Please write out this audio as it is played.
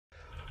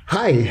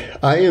Hi,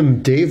 I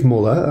am Dave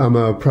Mohla. I'm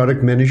a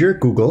product manager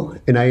at Google,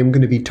 and I am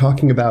going to be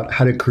talking about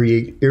how to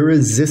create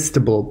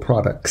irresistible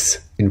products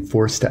in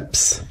 4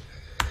 steps.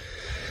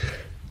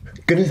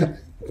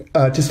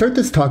 To start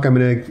this talk, I'm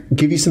going to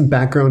give you some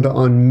background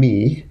on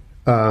me.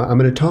 I'm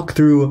going to talk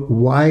through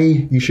why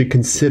you should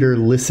consider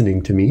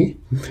listening to me.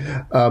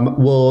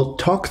 We'll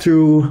talk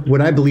through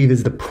what I believe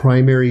is the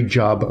primary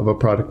job of a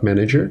product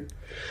manager.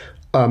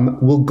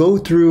 We'll go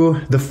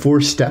through the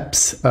 4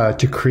 steps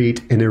to create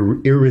an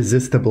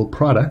irresistible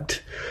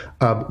product.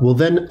 We'll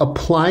then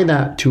apply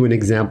that to an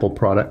example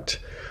product.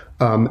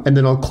 And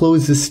then I'll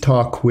close this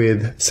talk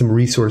with some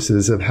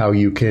resources of how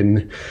you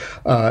can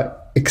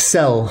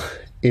excel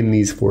in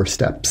these 4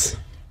 steps.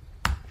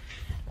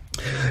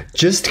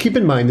 Just keep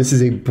in mind, this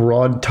is a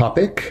broad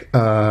topic.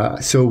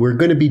 So we're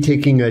going to be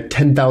taking a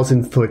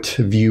 10,000-foot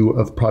view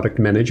of product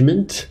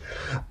management.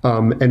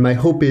 And my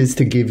hope is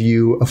to give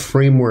you a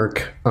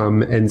framework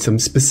and some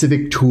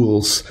specific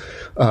tools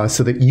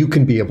so that you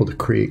can be able to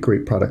create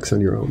great products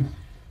on your own.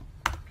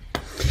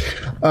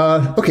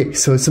 Okay,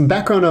 so some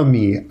background on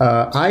me.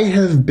 I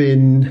have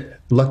been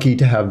lucky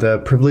to have the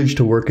privilege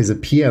to work as a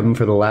PM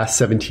for the last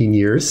 17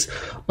 years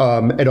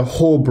at a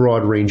whole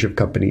broad range of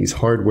companies,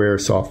 hardware,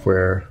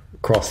 software,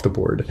 across the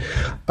board.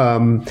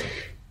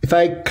 If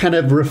I kind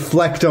of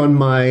reflect on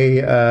my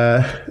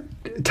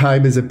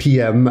time as a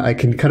PM, I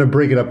can kind of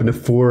break it up into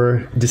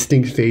 4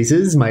 distinct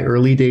phases: my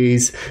early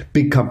days,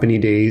 big company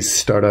days,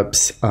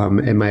 startups,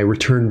 and my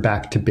return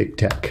back to big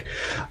tech.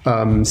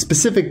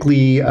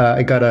 Specifically,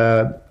 I got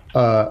a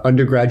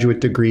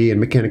undergraduate degree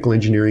in mechanical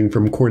engineering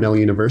from Cornell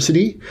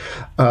University,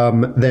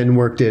 then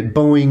worked at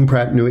Boeing,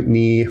 Pratt &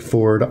 Whitney,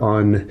 Ford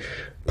on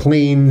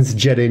planes,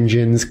 jet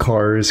engines,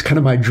 cars, kind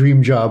of my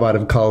dream job out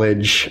of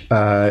college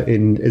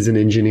as an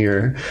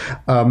engineer.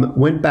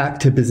 Went back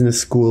to business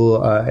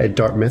school at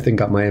Dartmouth and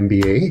got my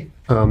MBA.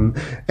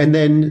 And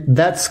then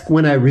that's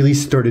when I really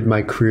started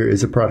my career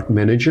as a product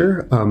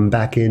manager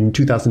back in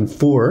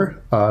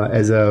 2004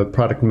 as a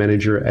product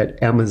manager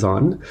at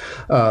Amazon.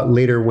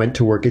 Later went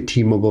to work at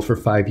T-Mobile for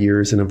 5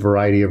 years in a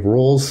variety of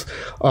roles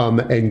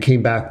and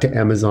came back to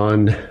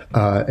Amazon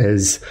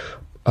as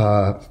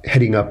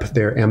heading up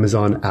their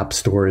Amazon App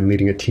Store and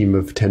leading a team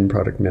of 10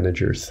 product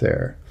managers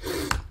there.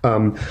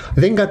 I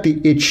then got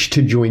the itch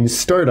to join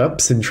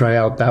startups and try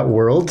out that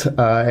world,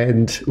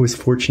 and was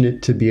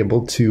fortunate to be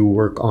able to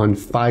work on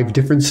 5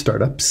 different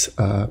startups,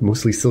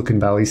 mostly Silicon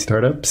Valley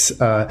startups,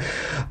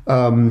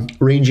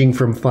 ranging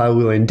from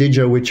Flywheel and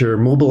Digi, which are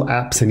mobile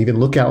apps, and even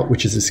Lookout,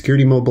 which is a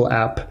security mobile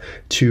app,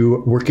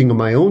 to working on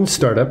my own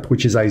startup,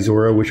 which is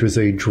Izora, which was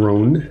a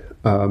drone,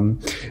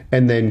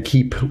 and then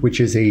Keep, which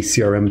is a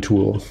CRM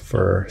tool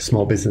for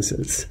small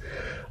businesses.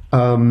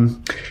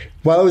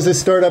 While I was at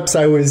startups,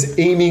 I was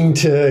aiming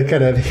to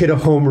kind of hit a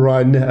home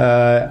run.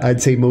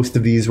 I'd say most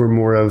of these were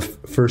more of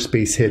first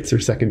base hits or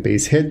second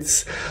base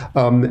hits.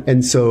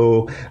 And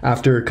so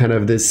after kind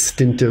of this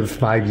stint of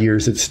 5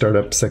 years at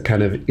startups, I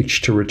kind of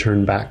itched to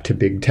return back to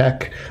big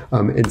tech.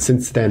 And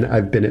since then,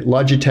 I've been at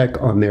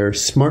Logitech on their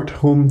smart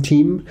home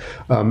team.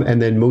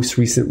 And then most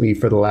recently,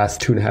 for the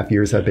last 2.5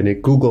 years, I've been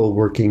at Google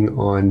working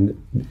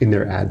in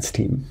their ads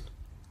team.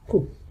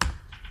 Cool.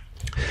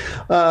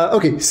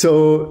 Okay,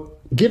 so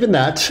given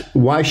that,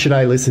 why should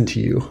I listen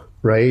to you,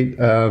 right?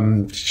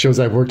 Shows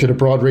I've worked at a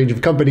broad range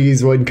of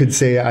companies. One could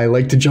say I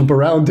like to jump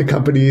around to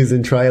companies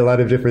and try a lot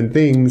of different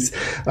things.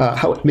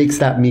 How makes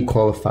that me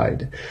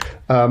qualified?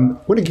 I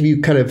want to give you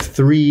kind of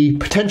 3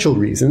 potential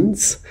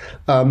reasons.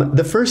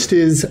 The first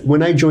is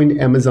when I joined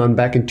Amazon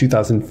back in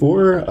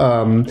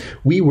 2004,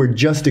 we were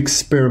just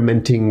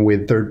experimenting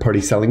with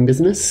third-party selling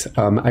business.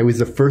 I was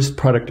the first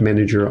product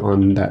manager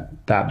on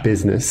that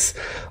business.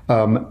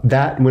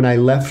 That, when I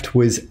left,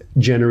 was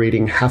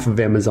generating half of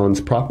Amazon's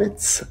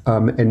profits.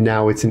 And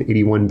now it's an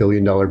 $81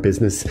 billion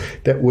business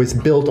that was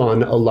built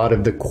on a lot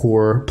of the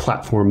core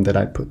platform that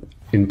I put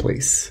in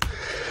place.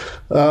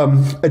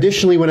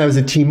 Additionally, when I was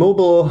at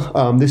T-Mobile,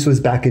 this was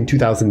back in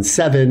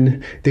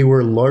 2007, they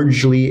were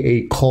largely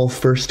a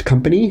call-first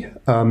company,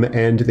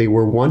 and they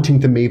were wanting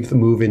to make the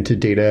move into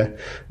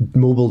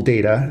mobile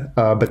data,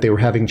 but they were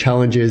having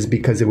challenges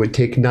because it would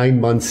take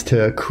 9 months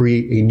to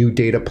create a new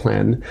data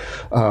plan.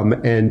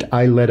 And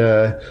I led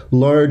a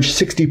large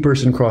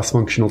 60-person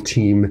cross-functional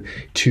team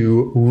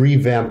to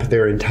revamp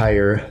their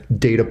entire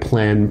data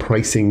plan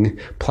pricing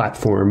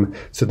platform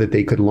so that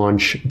they could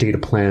launch data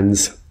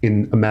plans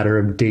in a matter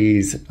of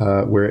days,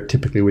 where it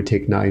typically would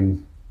take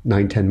 10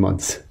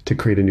 months to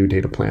create a new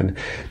data plan.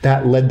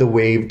 That led the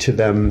way to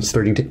them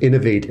starting to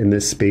innovate in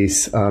this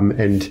space,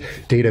 and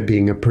data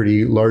being a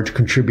pretty large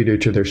contributor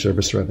to their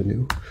service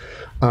revenue.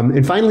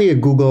 And finally,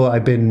 at Google,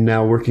 I've been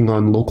now working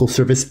on local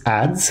service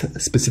ads.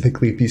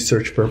 Specifically, if you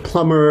search for a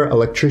plumber,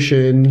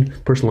 electrician,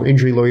 personal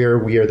injury lawyer,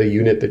 we are the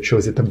unit that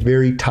shows at the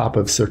very top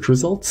of search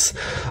results.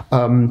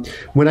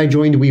 When I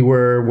joined, we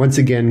were once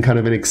again kind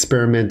of an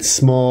experiment,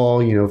 small,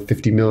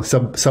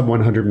 sub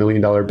 $100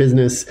 million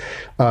business.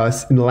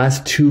 In the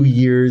last 2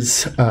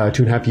 years,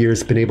 2.5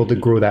 years, been able to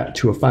grow that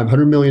to a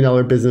 $500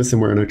 million business, and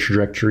we're on a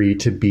trajectory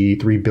to be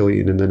 $3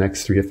 billion in the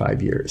next 3 to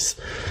 5 years.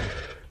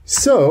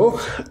 So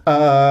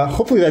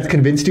hopefully that's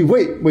convinced you.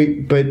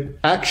 Wait, but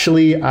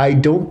actually, I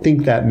don't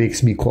think that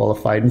makes me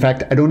qualified. In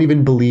fact, I don't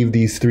even believe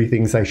these three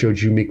things I showed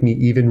you make me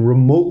even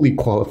remotely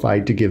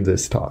qualified to give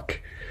this talk.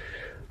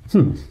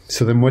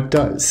 So then what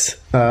does,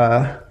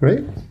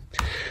 right?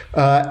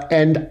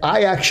 And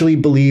I actually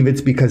believe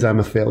it's because I'm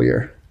a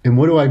failure. And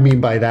what do I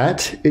mean by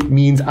that? It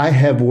means I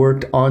have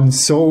worked on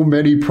so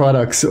many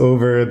products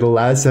over the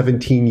last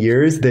 17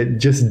 years that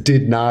just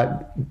did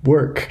not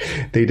work.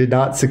 They did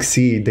not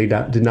succeed. They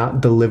did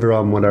not deliver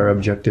on what our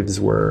objectives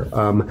were.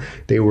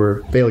 They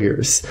were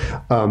failures.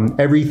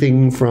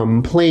 Everything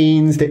from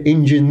planes to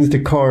engines to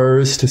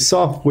cars to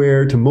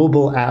software to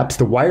mobile apps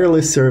to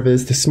wireless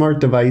service to smart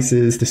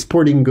devices to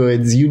sporting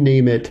goods, you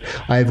name it,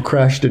 I've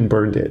crashed and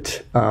burned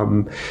it.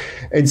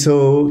 And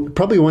so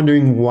probably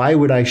wondering, why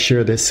would I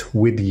share this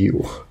with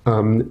you?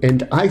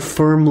 And I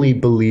firmly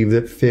believe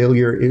that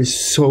failure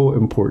is so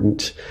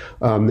important.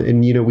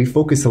 And, you know, we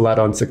focus a lot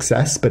on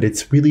success, but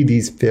it's really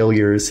these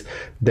failures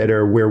that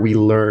are where we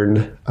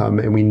learn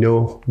and we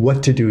know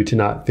what to do to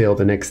not fail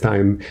the next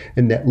time.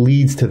 And that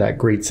leads to that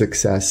great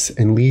success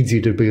and leads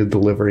you to be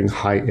delivering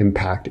high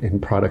impact in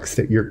products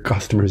that your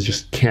customers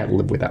just can't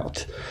live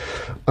without.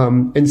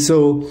 And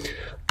so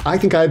I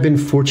think I've been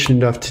fortunate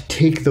enough to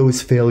take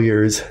those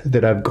failures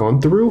that I've gone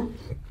through,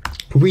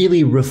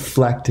 really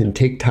reflect and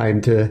take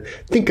time to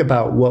think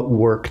about what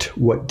worked,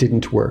 what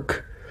didn't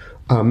work.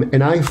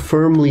 And I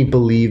firmly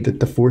believe that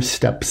the 4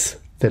 steps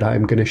that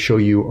I'm going to show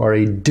you are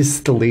a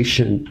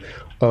distillation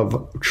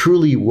of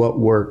truly what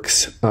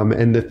works,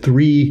 and the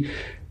 3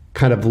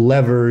 kind of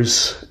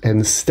levers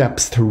and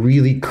steps to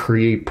really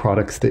create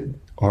products that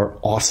are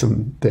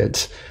awesome,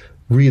 that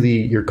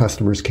really your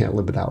customers can't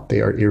live without.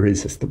 They are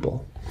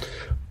irresistible.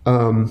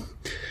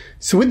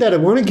 So with that, I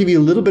want to give you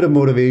a little bit of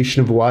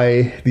motivation of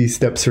why these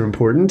steps are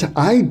important.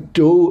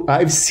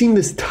 I've seen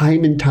this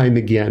time and time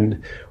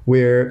again,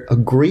 where a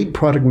great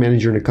product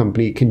manager in a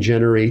company can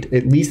generate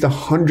at least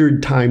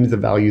 100 times the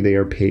value they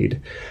are paid.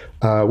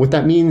 What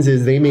that means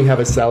is they may have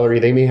a salary,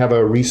 they may have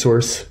a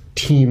resource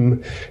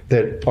team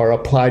that are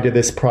applied to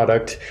this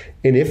product.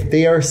 And if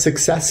they are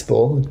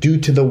successful due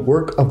to the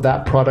work of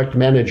that product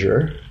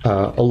manager,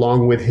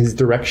 along with his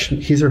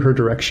or her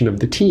direction of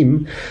the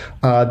team,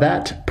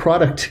 that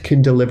product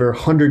can deliver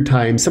 100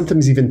 times,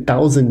 sometimes even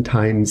 1,000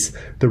 times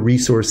the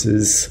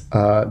resources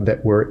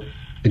that were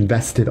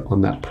invested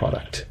on that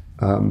product.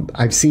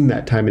 I've seen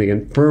that time and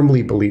again,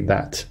 firmly believe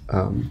that,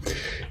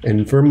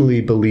 and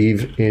firmly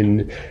believe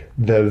in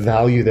the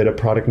value that a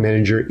product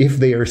manager, if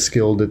they are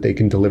skilled, that they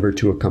can deliver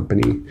to a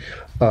company.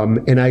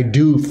 And I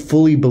do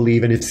fully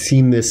believe, and have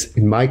seen this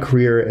in my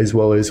career as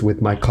well as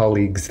with my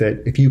colleagues,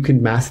 that if you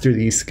can master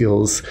these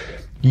skills,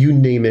 you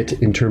name it,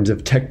 in terms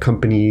of tech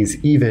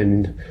companies,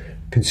 even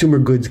consumer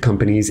goods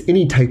companies,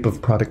 any type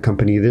of product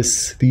company,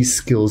 these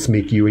skills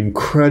make you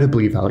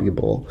incredibly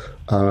valuable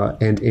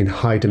and in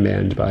high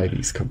demand by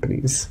these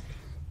companies.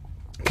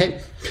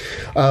 Okay,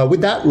 with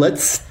that,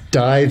 let's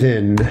dive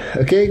in.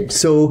 Okay,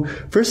 so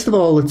first of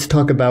all, let's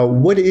talk about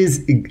what is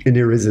an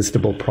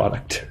irresistible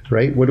product,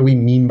 right? What do we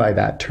mean by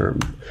that term?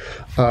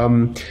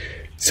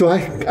 So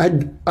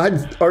I'd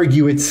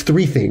argue it's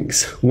 3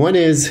 things. One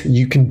is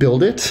you can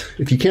build it.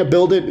 If you can't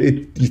build it,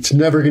 it's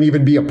never going to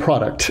even be a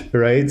product,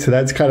 right? So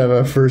that's kind of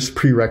a first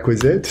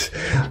prerequisite.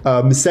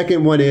 The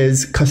second one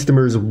is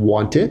customers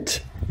want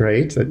it,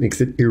 right? That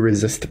makes it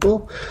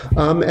irresistible.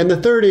 And the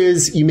third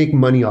is you make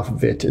money off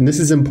of it. And this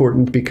is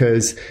important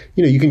because,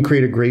 you know, you can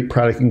create a great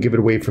product and give it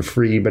away for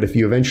free, but if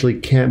you eventually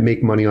can't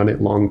make money on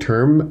it long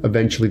term,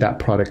 eventually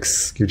that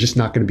you're just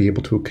not going to be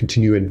able to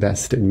continue to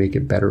invest and make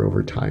it better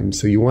over time.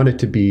 So you want it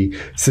to be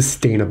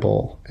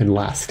sustainable and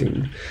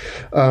lasting.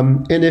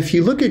 And if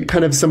you look at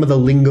kind of some of the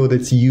lingo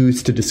that's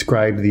used to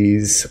describe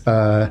these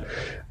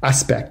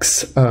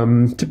aspects,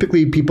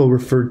 typically people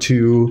refer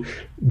to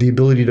the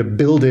ability to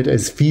build it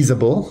as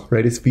feasible,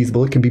 right? It's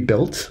feasible, it can be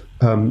built.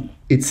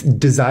 It's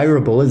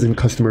desirable, as in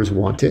customers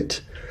want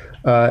it.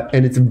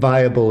 And it's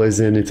viable, as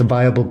in it's a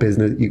viable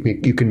business.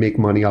 You can make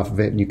money off of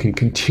it, and you can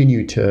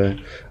continue to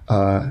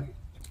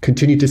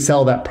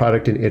sell that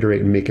product and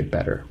iterate and make it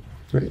better,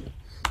 right?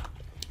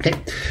 Okay,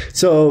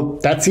 so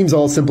that seems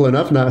all simple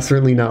enough,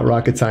 certainly not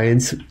rocket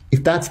science.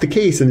 If that's the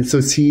case and it's so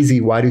easy,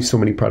 why do so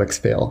many products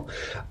fail?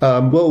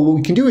 Well, what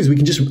we can do is we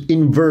can just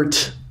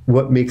invert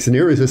what makes an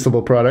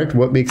irresistible product.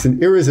 What makes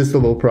an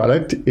irresistible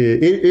product,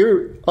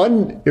 a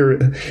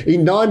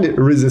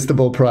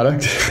non-irresistible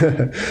product,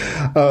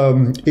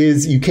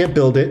 is you can't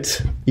build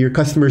it, your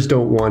customers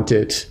don't want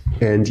it,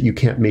 and you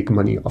can't make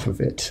money off of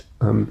it.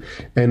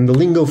 And the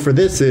lingo for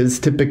this is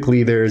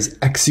typically there's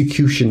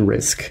execution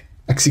risk.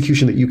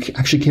 Execution, that you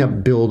actually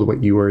can't build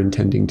what you are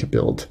intending to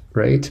build,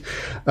 right?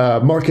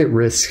 Market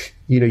risk,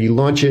 you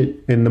launch it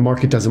and the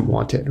market doesn't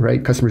want it,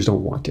 right? Customers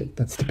don't want it.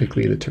 That's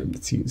typically the term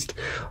that's used.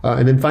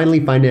 And then finally,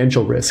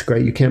 financial risk,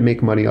 right? You can't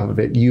make money off of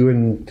it. You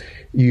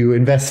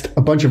invest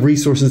a bunch of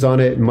resources on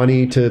it,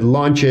 money to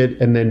launch it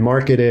and then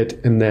market it.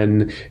 And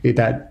then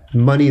that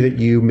money that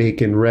you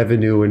make in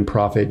revenue and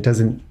profit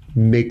doesn't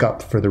make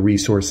up for the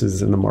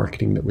resources and the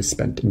marketing that was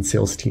spent and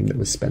sales team that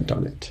was spent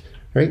on it,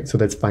 right? So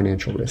that's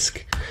financial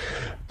risk.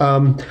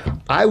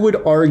 I would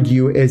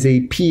argue as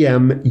a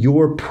PM,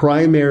 your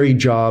primary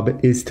job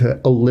is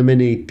to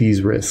eliminate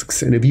these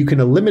risks. And if you can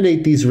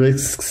eliminate these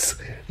risks,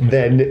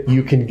 then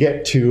you can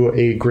get to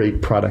a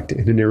great product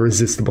and an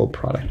irresistible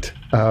product.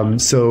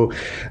 So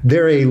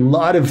there are a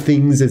lot of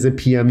things as a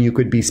PM you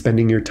could be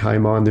spending your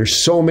time on.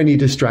 There's so many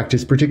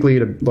distractors, particularly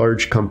at a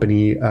large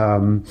company.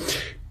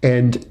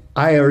 And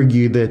I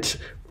argue that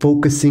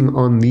focusing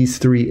on these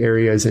three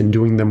areas and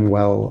doing them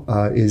well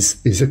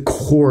is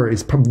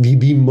probably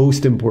the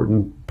most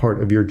important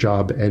part of your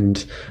job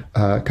and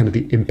kind of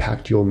the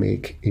impact you'll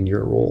make in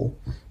your role.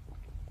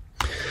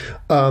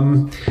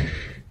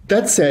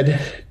 That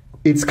said,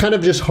 it's kind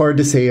of just hard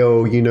to say,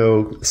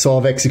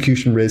 solve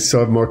execution risk,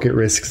 solve market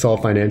risk,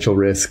 solve financial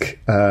risk.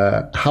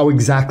 How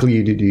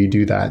exactly do you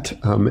do that?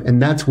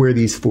 And that's where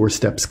these 4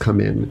 steps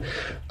come in.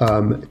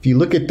 If you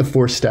look at the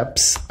 4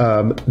 steps,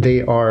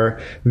 they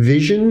are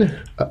vision,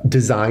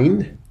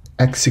 design,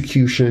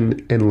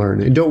 execution, and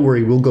learn. And don't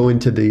worry, we'll go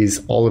into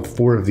all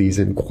 4 of these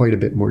in quite a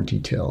bit more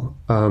detail.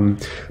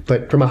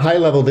 But from a high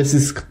level, this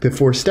is the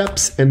 4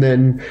 steps. And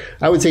then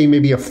I would say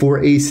maybe a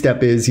 4A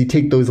step is you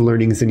take those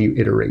learnings and you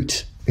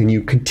iterate. And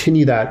you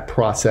continue that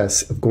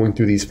process of going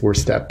through these 4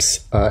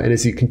 steps. And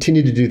as you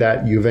continue to do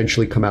that, you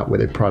eventually come out with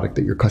a product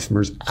that your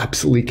customers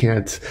absolutely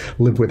can't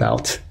live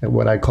without, and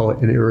what I call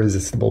an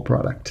irresistible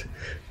product,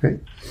 right?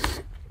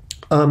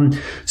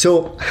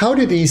 So how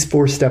do these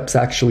 4 steps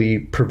actually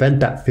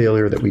prevent that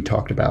failure that we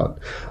talked about?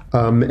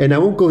 And I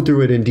won't go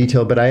through it in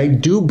detail, but I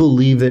do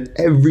believe that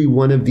every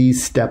one of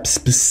these steps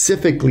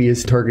specifically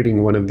is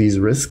targeting one of these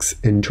risks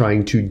and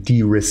trying to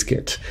de-risk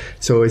it.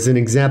 So as an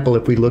example,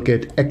 if we look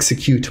at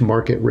execute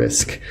market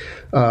risk,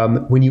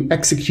 when you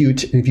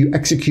execute, and if you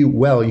execute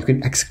well, you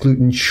can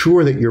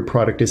ensure that your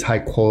product is high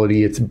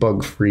quality, it's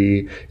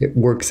bug-free, it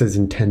works as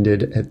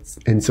intended.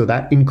 And so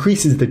that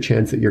increases the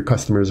chance that your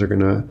customers are going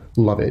to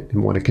love it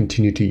and want to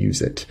continue to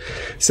use it.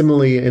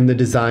 Similarly, in the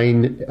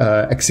design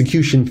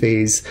execution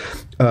phase,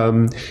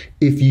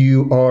 if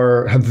you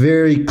have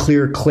very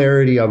clear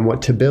clarity on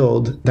what to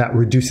build, that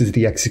reduces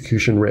the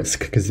execution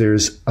risk because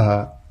there's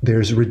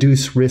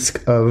reduced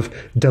risk of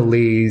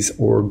delays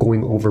or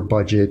going over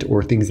budget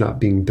or things not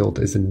being built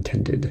as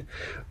intended.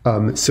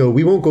 So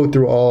we won't go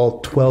through all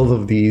 12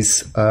 of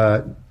these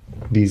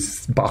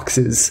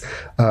boxes,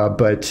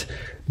 but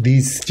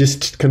these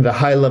just kind of the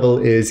high level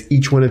is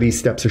each one of these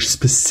steps are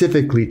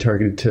specifically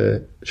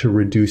targeted to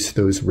reduce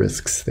those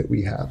risks that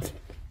we have.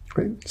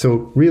 Right?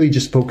 So really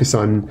just focus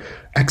on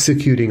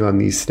executing on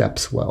these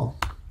steps well.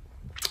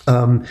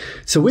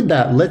 So with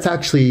that, let's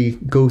actually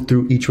go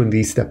through each one of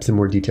these steps in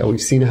more detail.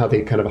 We've seen how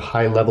they kind of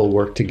high level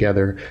work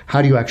together.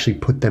 How do you actually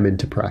put them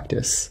into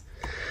practice?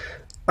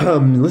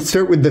 Let's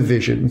start with the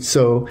vision.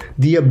 So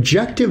the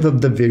objective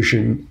of the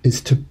vision is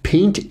to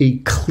paint a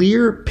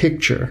clear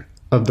picture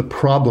of the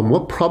problem.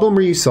 What problem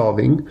are you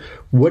solving?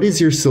 What is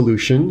your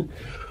solution?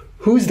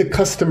 Who's the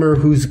customer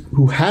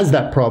who has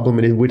that problem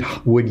and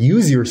would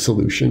use your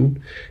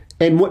solution?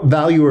 And what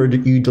value are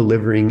you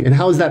delivering? And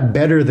how is that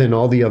better than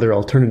all the other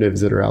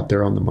alternatives that are out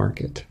there on the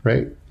market,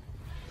 right?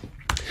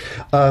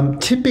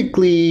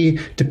 Typically,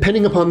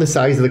 depending upon the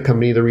size of the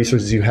company, the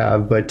resources you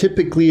have, but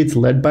typically it's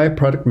led by a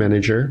product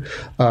manager.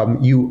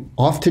 You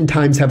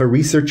oftentimes have a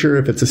researcher.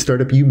 If it's a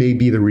startup, you may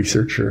be the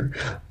researcher.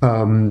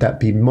 That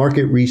be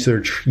market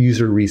research,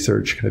 user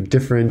research, kind of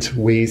different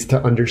ways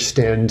to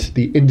understand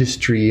the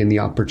industry and the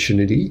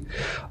opportunity.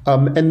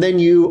 And then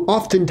you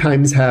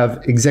oftentimes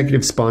have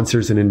executive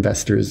sponsors and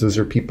investors. Those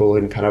are people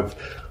in kind of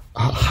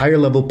higher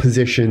level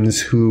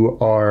positions who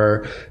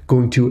are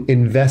going to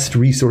invest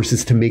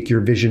resources to make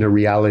your vision a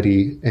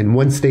reality. And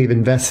once they've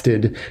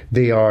invested,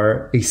 they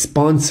are a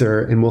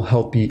sponsor and will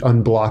help you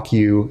unblock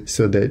you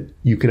so that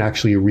you can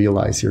actually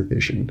realize your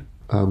vision.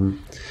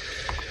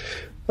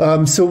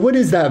 So what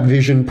is that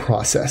vision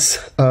process?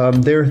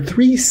 There are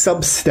 3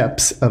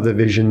 sub-steps of the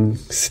vision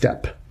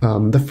step.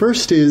 The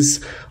first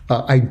is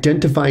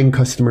identifying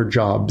customer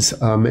jobs.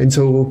 And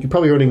so you're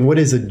probably wondering, what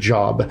is a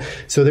job?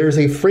 So there's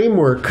a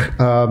framework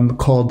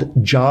called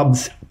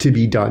Jobs to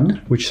be Done,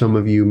 which some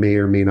of you may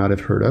or may not have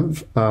heard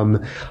of.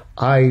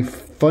 I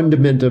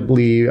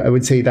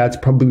would say that's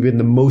probably been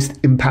the most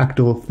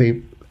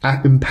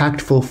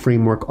impactful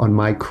framework on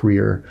my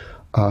career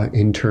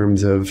in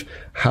terms of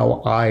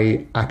how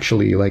I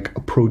actually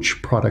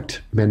approach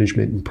product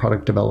management and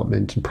product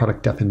development and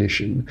product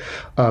definition.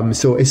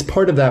 So as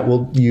part of that,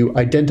 you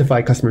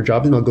identify customer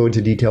jobs, and I'll go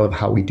into detail of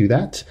how we do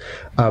that.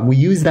 We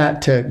use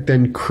that to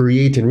then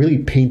create and really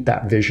paint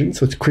that vision,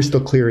 so it's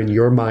crystal clear in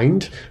your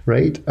mind,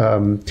 right?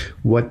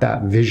 What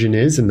that vision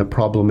is and the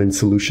problem and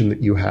solution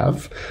that you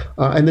have.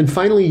 And then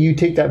finally, you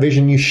take that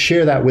vision, you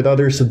share that with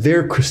others so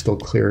they're crystal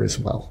clear as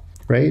well.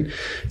 Right?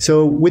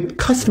 So with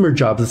customer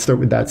jobs, let's start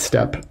with that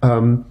step.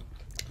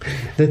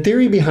 The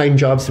theory behind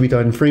Jobs to be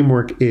Done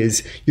framework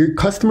is your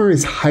customer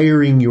is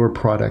hiring your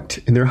product,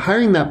 and they're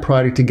hiring that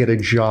product to get a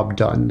job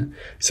done.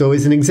 So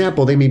as an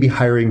example, they may be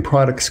hiring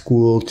product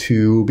school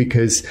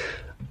because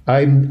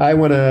I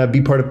want to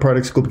be part of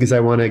product school because I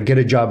want to get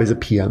a job as a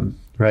PM,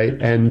 right?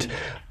 And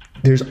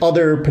there's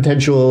other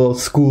potential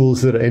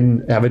schools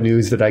and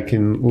avenues that I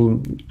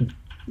can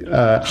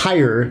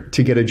hire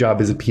to get a job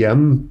as a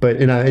PM. But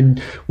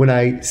when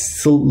I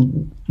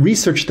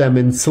research them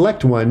and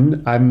select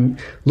one, I'm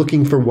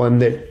looking for one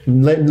that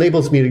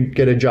labels me to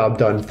get a job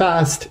done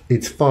fast.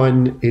 It's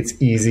fun, it's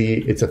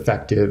easy, it's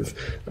effective,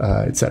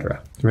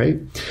 etc. Right?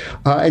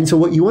 And so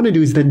what you want to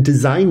do is then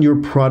design your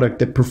product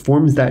that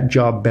performs that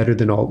job better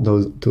than all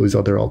those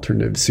other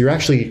alternatives. So you're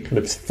actually kind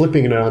of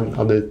flipping it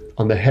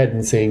on the head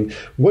and saying,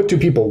 what do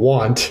people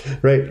want?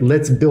 Right?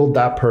 Let's build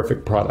that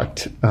perfect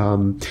product.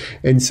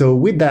 And so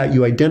with that,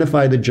 you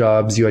identify the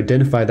jobs, you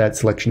identify that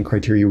selection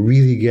criteria, you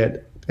really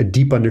get a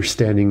deep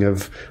understanding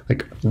of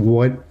like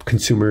what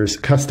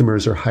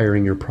customers are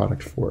hiring your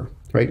product for,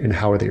 right? And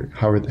how are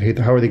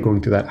they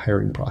going through that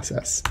hiring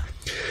process?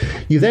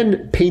 You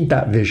then paint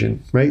that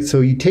vision, right? So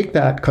you take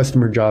that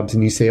customer jobs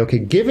and you say, okay,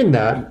 given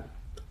that,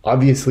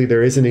 obviously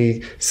there isn't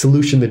a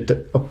solution that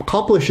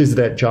accomplishes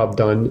that job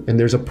done, and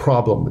there's a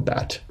problem with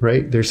that,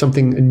 right? There's a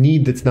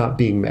need that's not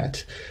being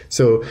met.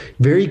 So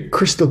very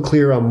crystal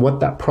clear on what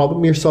that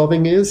problem you're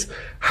solving is,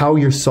 how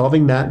you're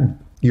solving that,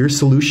 your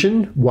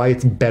solution, why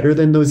it's better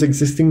than those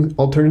existing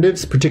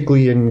alternatives,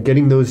 particularly in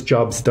getting those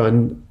jobs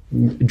done,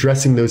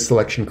 addressing those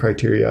selection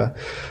criteria,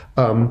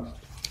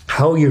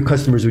 how your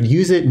customers would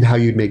use it, and how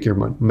you'd make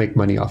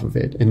money off of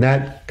it. And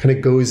that kind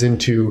of goes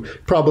into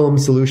problem,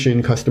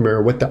 solution,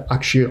 customer, what the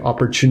actual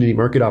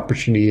market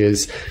opportunity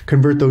is,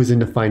 convert those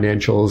into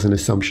financials and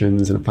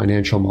assumptions and a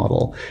financial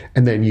model.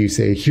 And then you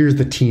say, here's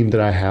the team that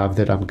I have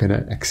that I'm going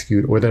to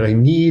execute, or that I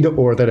need,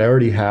 or that I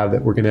already have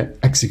that we're going to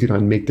execute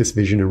on, make this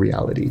vision a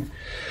reality.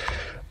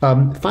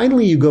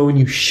 Finally, you go and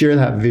you share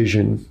that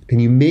vision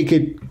and you make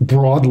it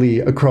broadly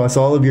across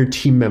all of your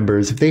team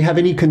members. If they have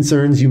any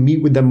concerns, you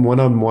meet with them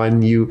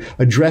one-on-one, you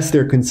address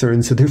their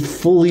concerns so they're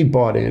fully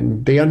bought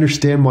in. They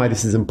understand why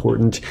this is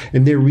important,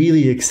 and they're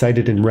really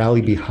excited and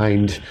rally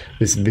behind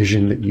this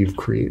vision that you've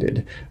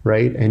created,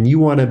 right? And you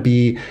want to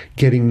be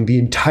getting the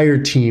entire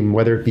team,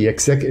 whether it be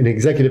an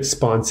executive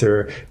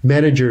sponsor,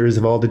 managers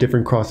of all the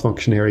different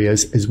cross-function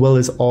areas, as well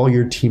as all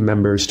your team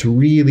members, to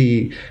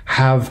really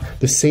have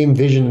the same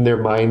vision in their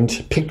mind,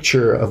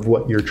 picture of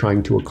what you're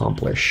trying to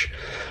accomplish.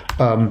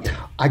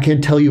 I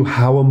can't tell you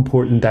how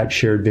important that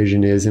shared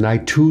vision is. And I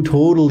too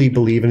totally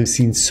believe, and have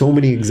seen so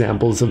many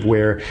examples of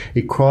where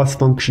a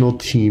cross-functional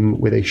team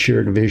with a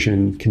shared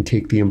vision can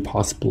take the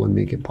impossible and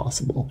make it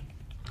possible.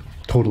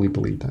 Totally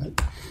believe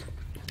that.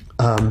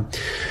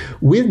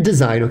 With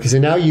design, okay, so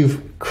now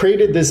you've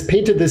painted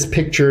this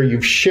picture,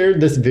 you've shared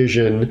this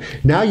vision.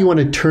 Now you want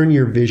to turn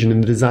your vision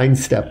in the design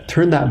step,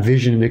 turn that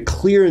vision into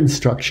clear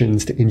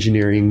instructions to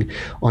engineering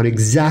on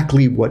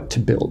exactly what to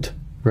build,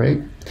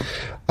 right?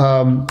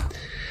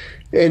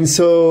 And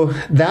so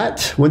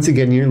that, once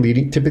again, you're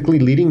typically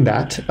leading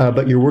that,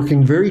 but you're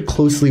working very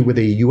closely with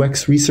a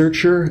UX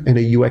researcher and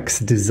a UX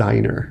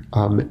designer.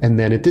 And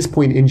then at this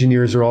point,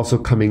 engineers are also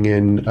coming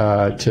in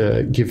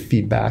to give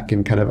feedback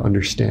and kind of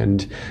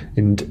understand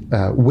and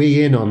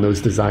weigh in on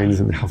those designs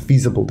and how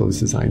feasible those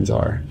designs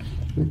are.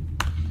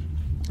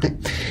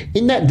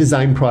 In that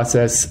design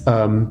process,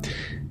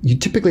 you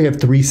typically have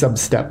 3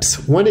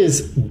 sub-steps. One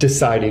is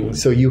deciding.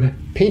 So you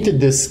painted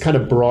this kind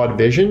of broad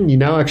vision. You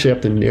now actually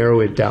have to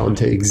narrow it down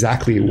to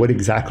what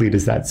exactly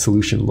does that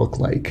solution look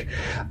like.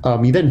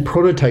 You then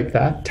prototype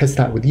that, test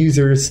that with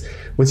users.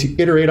 Once you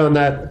iterate on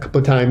that a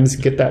couple of times,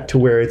 get that to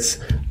where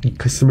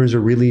customers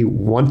are really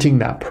wanting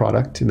that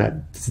product and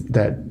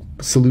that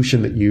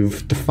solution that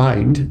you've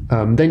defined,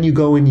 then you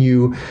go and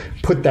you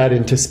put that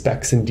into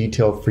specs and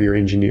detail for your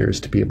engineers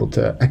to be able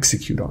to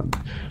execute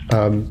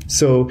on.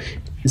 So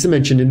as I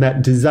mentioned, in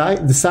that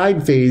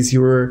decide phase,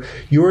 you're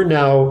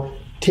now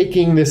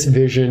taking this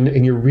vision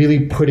and you're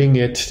really putting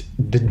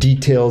the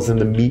details and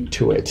the meat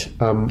to it.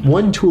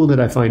 One tool that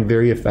I find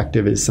very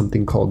effective is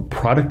something called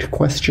product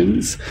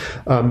questions.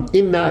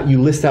 In that,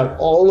 you list out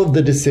all of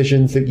the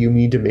decisions that you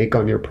need to make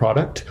on your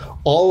product,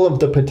 all of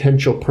the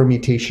potential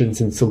permutations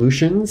and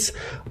solutions,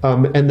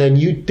 and then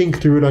you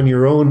think through it on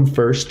your own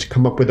first,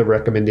 come up with a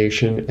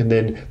recommendation, and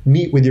then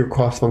meet with your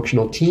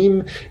cross-functional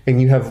team, and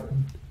you have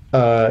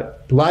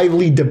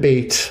lively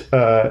debate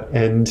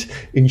and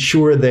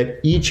ensure that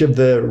each of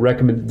the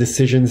recommended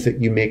decisions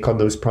that you make on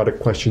those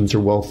product questions are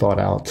well thought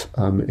out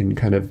and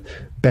kind of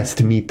best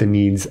to meet the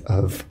needs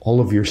of all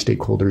of your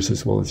stakeholders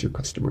as well as your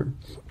customer.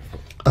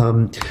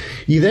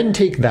 You then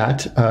take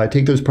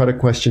those product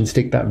questions,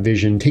 take that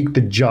vision, take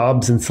the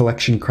jobs and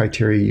selection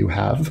criteria you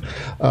have,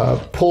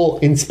 pull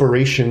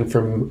inspiration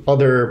from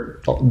other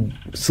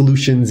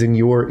solutions in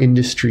your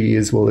industry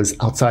as well as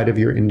outside of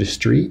your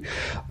industry,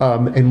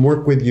 and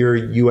work with your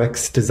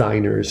UX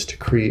designers to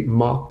create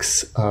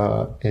mocks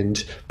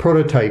and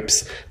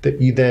prototypes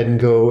that you then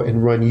go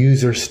and run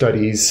user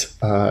studies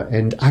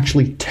and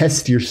actually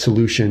test your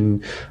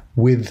solution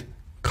with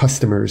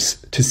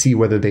customers to see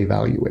whether they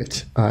value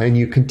it. And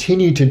you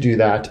continue to do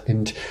that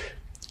and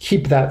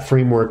keep that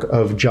framework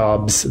of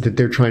jobs that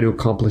they're trying to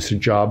accomplish a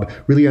job,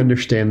 really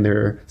understand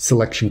their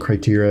selection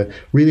criteria,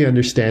 really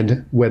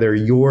understand whether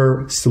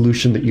your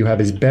solution that you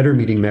have is better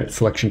meeting that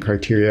selection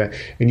criteria,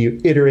 and you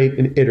iterate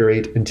and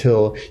iterate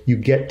until you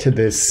get to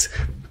this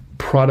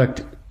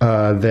product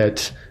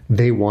that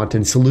they want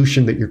and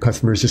solution that your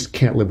customers just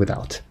can't live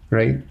without,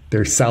 right?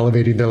 They're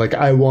salivating. They're like,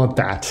 I want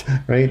that,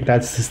 right?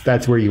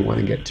 That's where you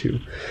want to get to.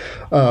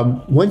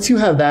 Once you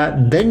have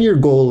that, then your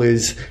goal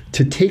is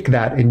to take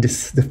that and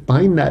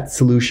define that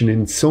solution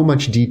in so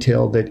much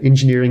detail that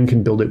engineering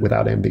can build it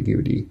without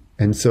ambiguity.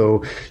 And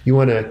so you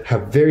want to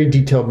have very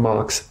detailed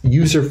mocks,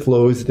 user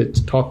flows that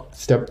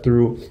step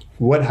through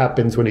what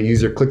happens when a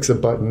user clicks a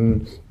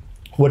button,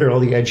 what are all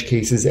the edge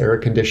cases, error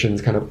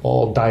conditions, kind of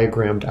all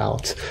diagrammed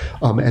out,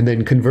 and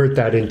then convert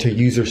that into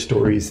user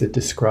stories that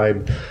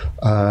describe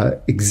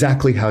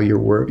exactly how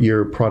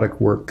your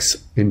product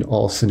works in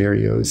all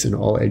scenarios, in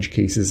all edge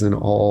cases, and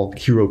all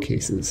hero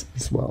cases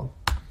as well.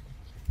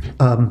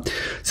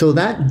 So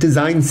that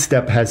design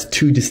step has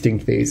two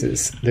distinct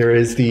phases. There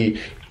is the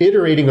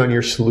iterating on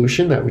your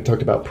solution that we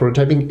talked about,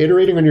 prototyping,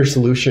 iterating on your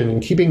solution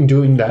and keeping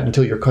doing that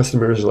until your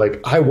customers are like,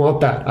 I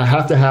want that, I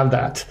have to have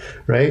that,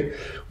 right?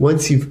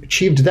 Once you've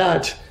achieved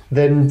that,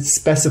 then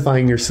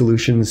specifying your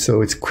solution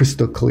so it's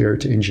crystal clear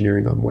to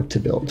engineering on what to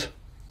build.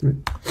 Right?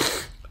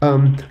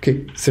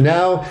 Okay, so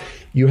now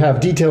you have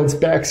detailed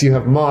specs, you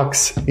have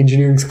mocks,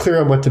 engineering's clear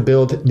on what to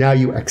build, now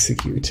you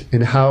execute.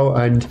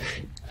 And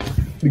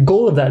the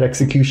goal of that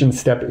execution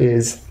step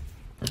is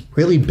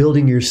really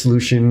building your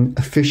solution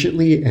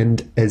efficiently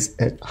and as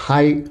at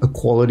high a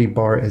quality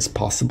bar as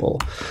possible.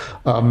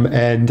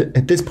 And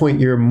at this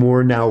point, you're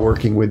more now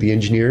working with the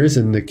engineers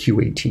and the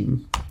QA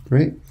team,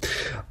 right?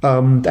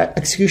 That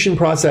execution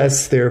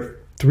process, there are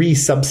three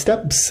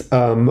sub-steps.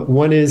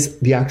 One is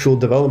the actual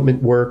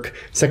development work.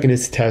 Second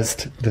is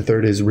test. The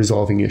third is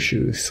resolving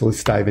issues. So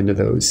let's dive into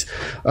those.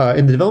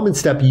 In the development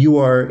step, you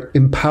are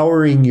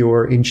empowering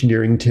your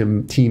engineering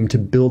team to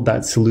build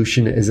that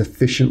solution as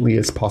efficiently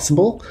as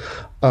possible.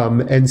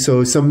 And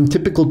so some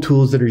typical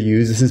tools that are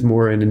used, this is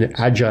more in an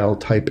agile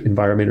type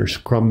environment or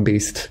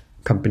Scrum-based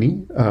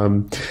company.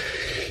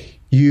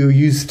 You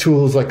use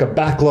tools like a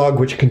backlog,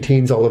 which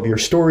contains all of your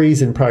stories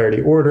in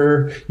priority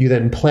order. You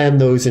then plan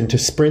those into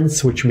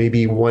sprints, which may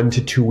be 1 to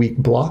 2 week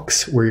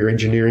blocks, where your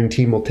engineering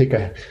team will take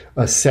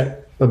a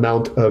set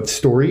amount of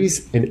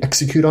stories and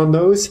execute on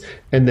those.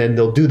 And then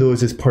they'll do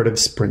those as part of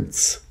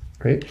sprints,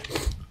 right?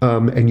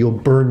 And you'll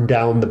burn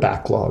down the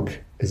backlog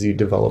as you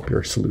develop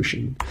your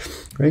solution,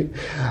 right?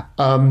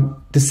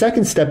 The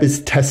second step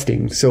is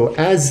testing. So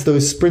as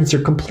those sprints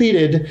are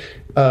completed,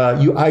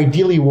 you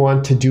ideally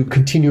want to do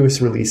continuous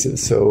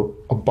releases. So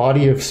a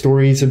body of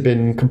stories have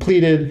been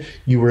completed,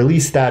 you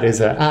release that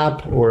as an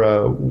app or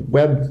a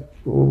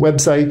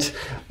website,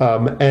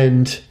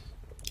 and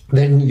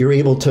then you're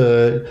able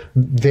to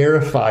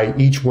verify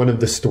each one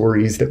of the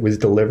stories that was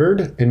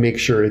delivered and make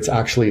sure it's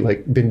actually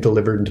been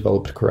delivered and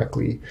developed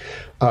correctly.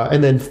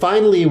 And then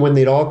finally, when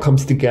it all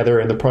comes together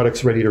and the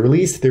product's ready to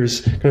release,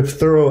 there's kind of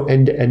thorough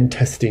end-to-end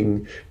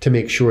testing to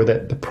make sure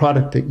that the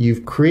product that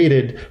you've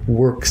created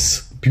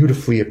works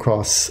beautifully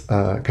across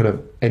kind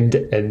of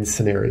end-to-end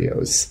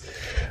scenarios.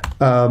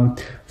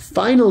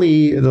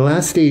 Finally, the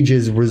last stage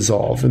is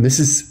resolve. And this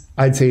is,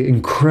 I'd say,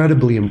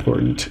 incredibly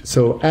important.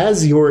 So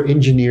as your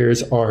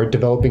engineers are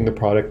developing the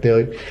product,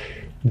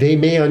 they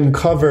may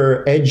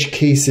uncover edge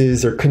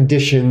cases or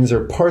conditions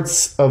or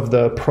parts of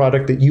the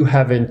product that you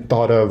haven't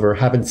thought of or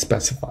haven't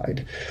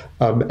specified.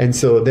 And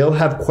so they'll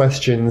have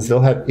questions,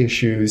 they'll have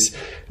issues,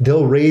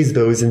 they'll raise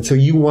those. And so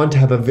you want to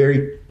have a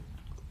very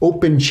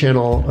open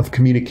channel of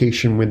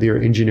communication with your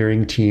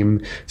engineering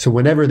team. So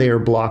whenever they are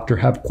blocked or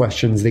have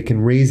questions, they can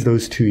raise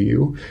those to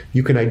you.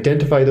 You can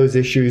identify those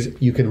issues.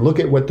 You can look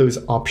at what those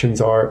options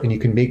are, and you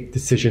can make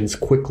decisions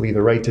quickly,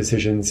 the right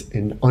decisions,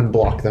 and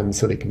unblock them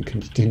so they can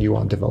continue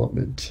on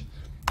development.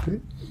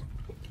 Okay.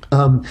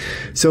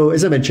 So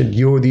as I mentioned,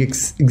 the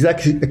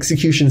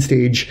execution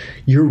stage,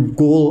 your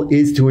goal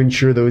is to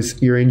ensure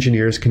your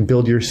engineers can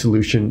build your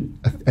solution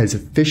as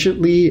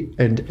efficiently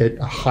and at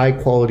a high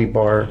quality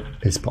bar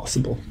as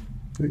possible.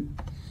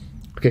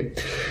 Okay.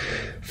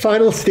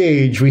 Final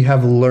stage, we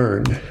have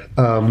learn.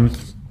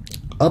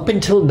 Up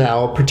until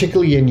now,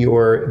 particularly in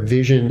your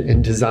vision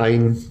and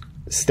design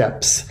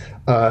steps,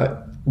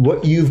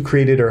 what you've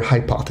created are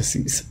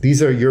hypotheses.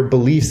 These are your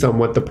beliefs on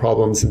what the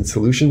problems and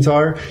solutions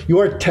are. You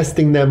are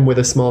testing them with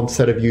a small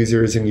set of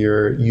users in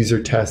your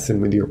user tests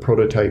and with your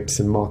prototypes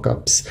and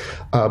mock-ups,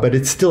 but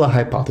it's still a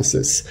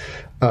hypothesis.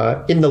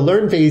 In the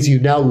learn phase,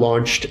 you've now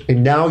launched,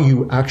 and now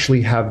you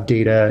actually have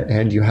data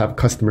and you have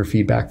customer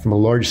feedback from a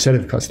large set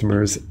of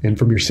customers and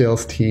from your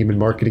sales team and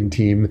marketing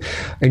team,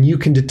 and you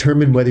can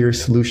determine whether your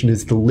solution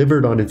is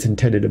delivered on its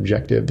intended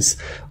objectives.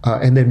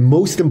 And then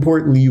most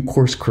importantly, you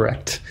course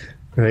correct.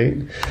 Right.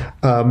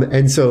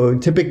 And so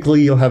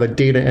typically you'll have a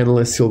data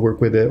analyst who'll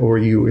work with it, or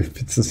if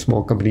it's a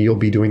small company, you'll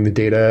be doing the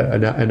data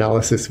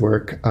analysis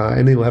work.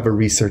 And then you'll have a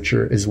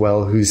researcher as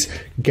well who's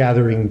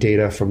gathering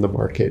data from the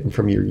market and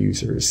from your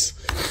users.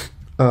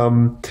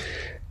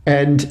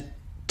 And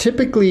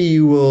typically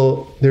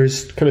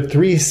there's kind of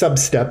 3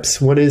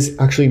 sub-steps. One is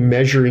actually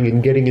measuring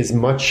and getting as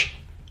much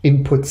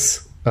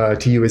inputs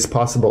to you as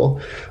possible.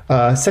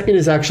 Second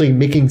is actually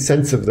making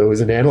sense of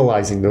those and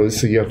analyzing those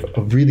so you have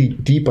a really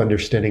deep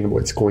understanding of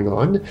what's going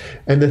on.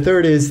 And the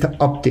third is to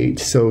update.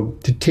 So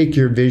to take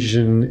your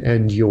vision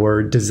and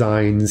your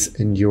designs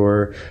and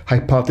your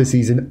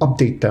hypotheses and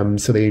update them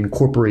so they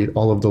incorporate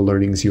all of the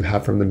learnings you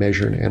have from the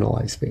measure and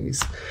analyze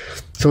phase.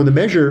 So in the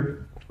measure,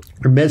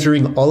 you're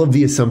measuring all of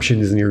the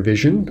assumptions in your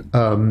vision.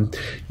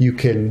 You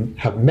can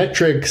have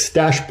metrics,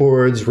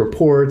 dashboards,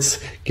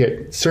 reports,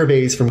 get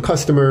surveys from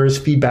customers,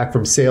 feedback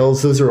from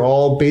sales. Those are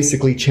all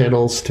basically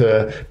channels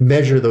to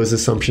measure those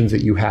assumptions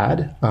that you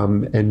had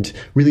and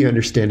really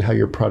understand how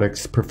your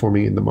product's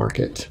performing in the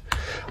market.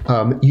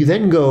 You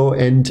then go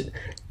and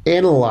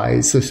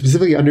analyze, so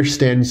specifically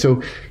understand,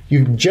 so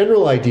you have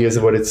general ideas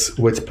of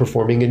what's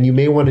performing, and you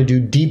may want to do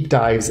deep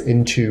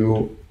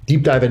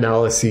dive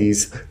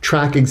analyses,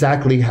 track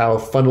exactly how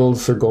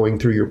funnels are going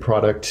through your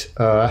product,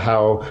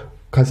 how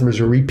customers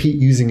will repeat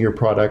using your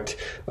product.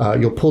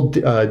 You'll pull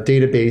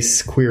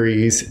database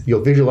queries,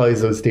 you'll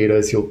visualize those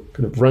data, you'll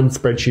kind of run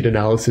spreadsheet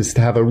analysis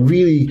to have a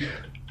really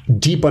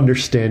deep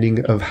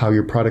understanding of how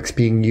your product's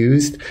being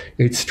used,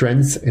 its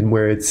strengths, and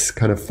where it's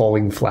kind of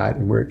falling flat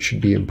and where it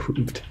should be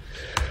improved.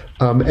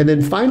 And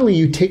then finally,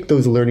 you take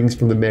those learnings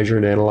from the measure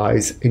and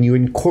analyze, and you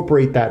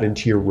incorporate that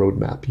into your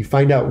roadmap. You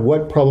find out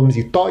what problems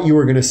you thought you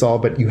were going to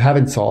solve, but you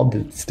haven't solved,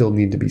 that still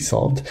need to be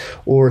solved,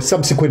 or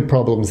subsequent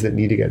problems that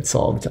need to get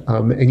solved.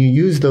 And you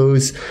use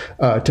those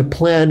to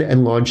plan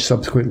and launch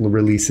subsequent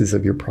releases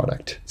of your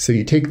product. So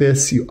you take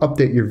this, you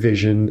update your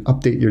vision,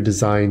 update your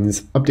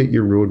designs, update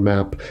your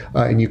roadmap,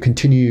 and you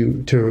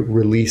continue to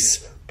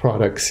release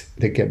products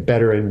that get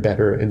better and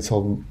better and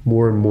solve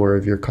more and more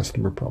of your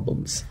customer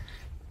problems.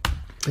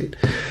 Right.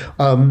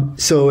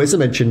 So as I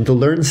mentioned, the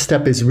learn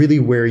step is really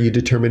where you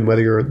determine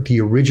whether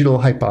the original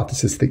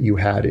hypothesis that you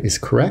had is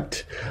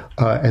correct,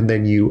 and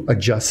then you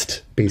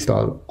adjust based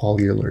on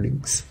all your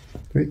learnings.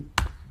 Right.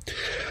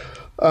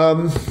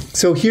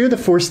 So here are the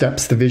 4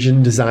 steps: the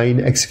vision, design,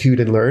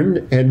 execute, and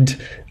learn.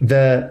 And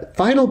the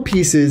final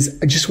piece is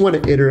I just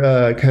want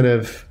to kind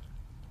of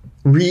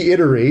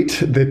reiterate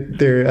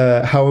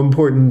that how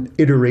important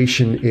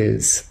iteration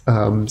is.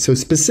 So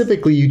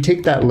specifically, you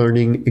take that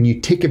learning and you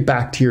take it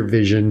back to your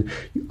vision,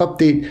 you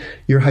update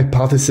your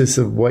hypothesis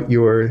of what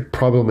your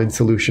problem and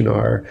solution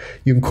are,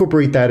 you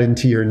incorporate that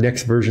into your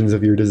next versions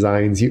of your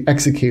designs, you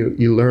execute,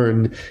 you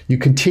learn, you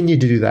continue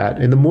to do that.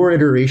 And the more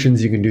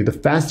iterations you can do, the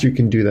faster you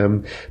can do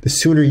them, the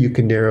sooner you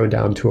can narrow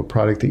down to a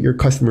product that your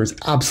customers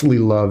absolutely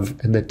love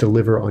and that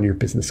deliver on your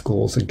business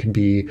goals and can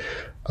be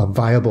a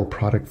viable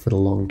product for the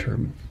long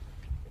term.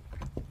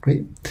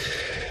 Great.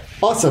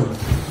 Awesome.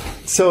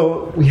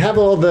 So we have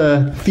all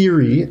the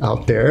theory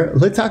out there.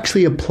 Let's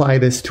actually apply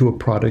this to a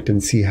product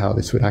and see how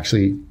this would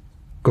actually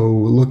go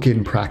look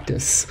in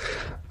practice.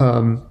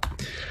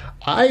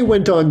 I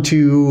went on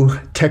to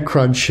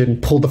TechCrunch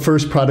and pulled the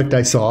first product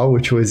I saw,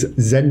 which was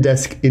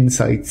Zendesk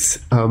Insights.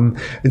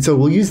 And so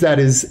we'll use that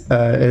as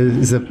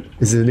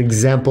an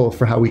example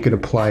for how we could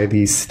apply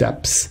these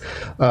steps.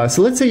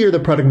 So let's say you're the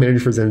product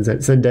manager for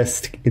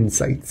Zendesk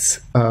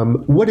Insights.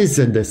 What is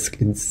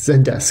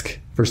Zendesk,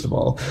 first of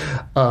all?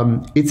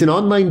 It's an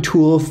online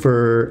tool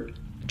for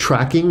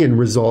tracking and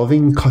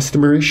resolving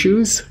customer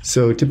issues.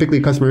 So typically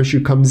a customer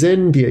issue comes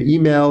in via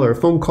email or a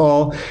phone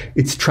call.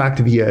 It's tracked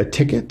via a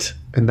ticket,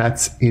 and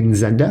that's in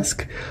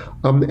Zendesk.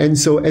 And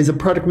so as a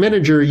product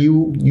manager,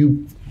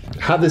 you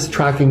have this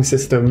tracking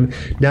system.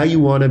 Now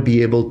you want to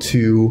be able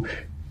to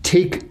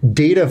take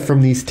data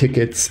from these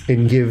tickets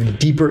and give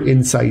deeper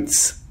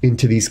insights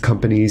into these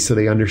companies so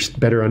they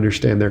better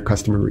understand their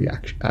customer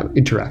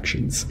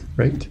interactions,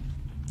 right?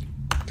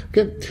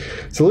 Okay,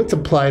 so let's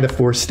apply the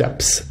 4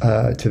 steps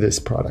to this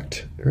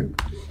product. All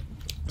right.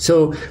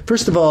 So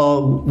first of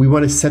all, we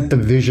want to set the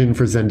vision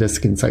for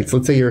Zendesk Insights.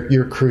 Let's say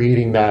you're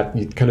creating that.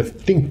 You kind of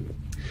think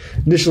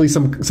initially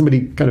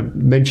somebody kind of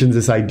mentions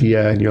this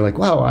idea and you're like,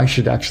 wow, I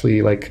should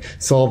actually like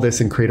solve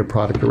this and create a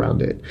product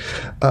around it.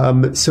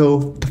 So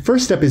the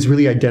first step is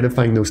really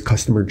identifying those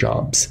customer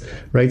jobs,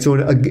 right? So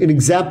an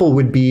example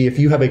would be if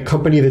you have a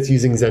company that's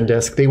using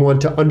Zendesk, they want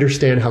to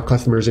understand how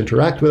customers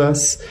interact with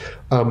us,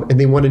 and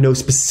they want to know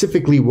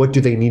specifically what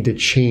do they need to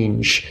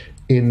change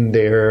in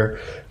their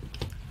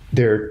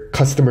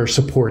customer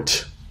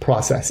support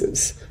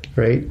processes,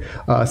 right?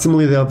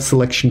 Similarly, they'll have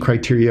selection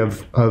criteria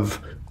of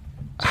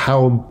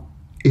how,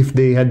 if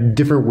they had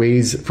different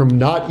ways from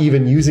not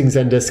even using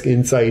Zendesk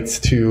Insights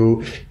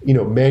to,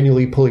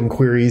 manually pulling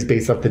queries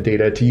based off the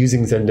data to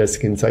using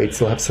Zendesk Insights,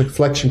 they'll have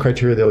selection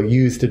criteria they'll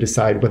use to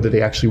decide whether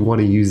they actually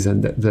want to use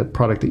the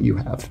product that you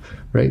have,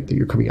 right, that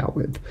you're coming out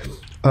with.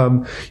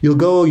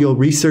 You'll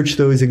research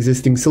those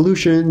existing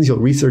solutions, you'll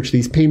research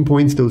these pain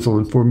points, those will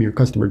inform your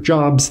customer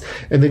jobs,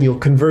 and then you'll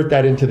convert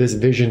that into this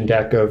vision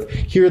deck of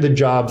here are the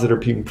jobs that are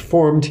being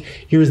performed,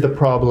 here's the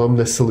problem,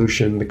 the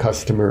solution, the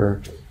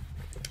customer,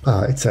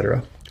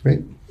 etc.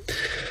 Right?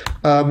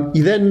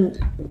 You then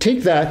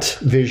take that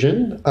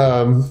vision,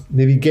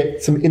 maybe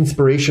get some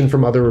inspiration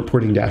from other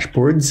reporting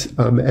dashboards,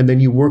 and then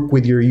you work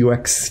with your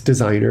UX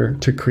designer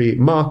to create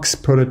mocks,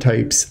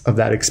 prototypes of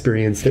that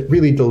experience that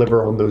really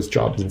deliver on those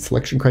jobs and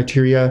selection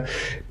criteria.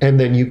 And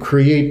then you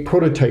create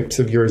prototypes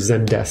of your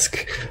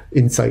Zendesk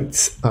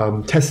insights,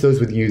 test those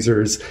with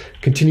users,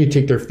 continue to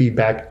take their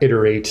feedback,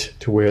 iterate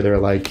to where they're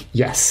like,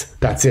 yes,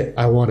 that's it,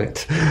 I want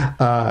it.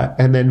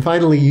 And then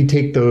finally, you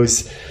take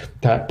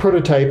that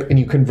prototype and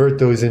you convert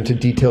those into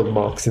detailed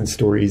mocks and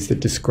stories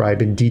that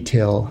describe in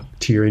detail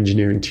to your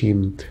engineering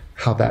team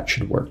how that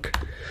should work.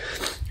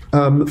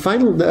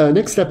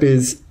 Next step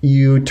is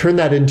you turn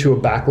that into a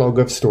backlog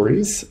of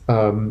stories,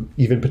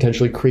 even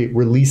potentially create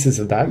releases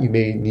of that. You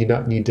may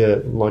not need to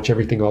launch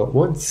everything all at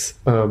once.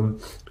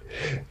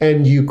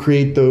 And you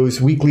create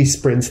those weekly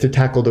sprints to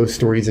tackle those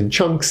stories in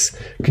chunks,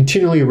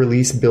 continually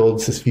release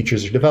builds as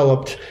features are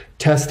developed,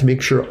 test to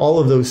make sure all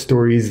of those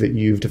stories that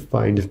you've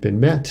defined have been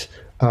met.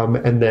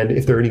 And then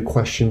if there are any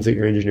questions that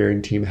your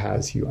engineering team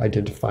has, you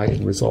identify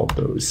and resolve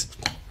those.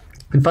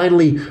 And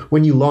finally,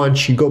 when you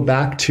launch, you go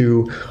back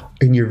to,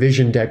 in your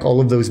vision deck, all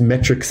of those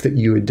metrics that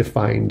you had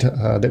defined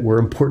that were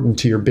important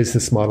to your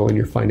business model and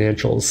your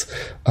financials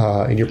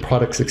and your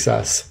product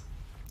success.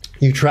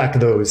 You track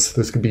those.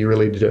 Those could be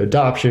related to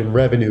adoption,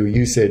 revenue,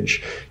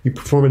 usage. You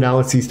perform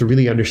analyses to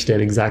really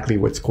understand exactly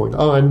what's going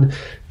on,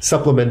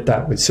 supplement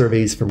that with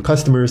surveys from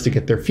customers to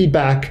get their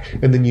feedback,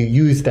 and then you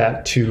use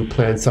that to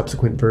plan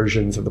subsequent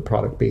versions of the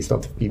product based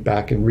off the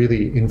feedback and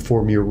really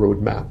inform your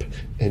roadmap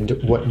and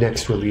what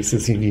next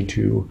releases you need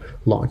to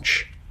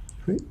launch.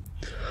 Right?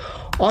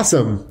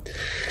 Awesome.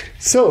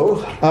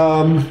 So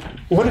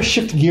I want to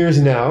shift gears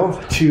now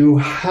to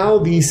how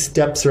these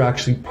steps are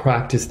actually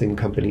practiced in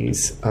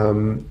companies.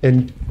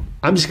 And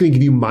I'm just going to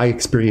give you my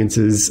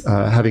experiences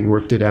having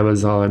worked at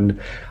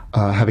Amazon,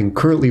 having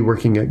currently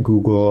working at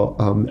Google,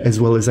 as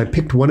well as I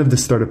picked one of the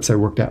startups I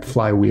worked at,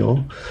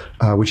 Flywheel,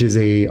 which is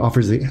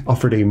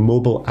offered a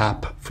mobile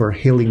app for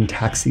hailing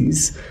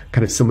taxis,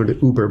 kind of similar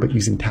to Uber, but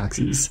using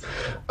taxis.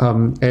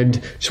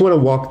 And just want to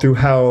walk through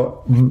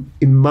how,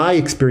 in my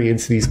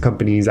experience, these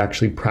companies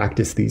actually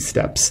practice these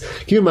steps.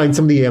 Keep in mind,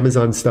 some of the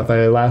Amazon stuff,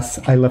 I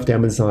left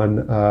Amazon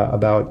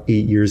about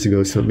 8 years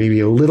ago, so maybe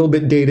a little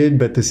bit dated,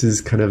 but this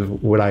is kind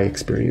of what I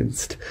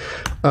experienced.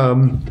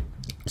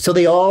 So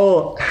they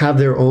all have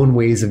their own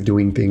ways of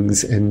doing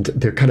things, and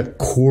they're kind of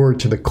core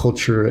to the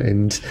culture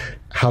and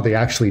how they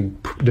actually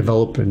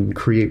develop and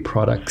create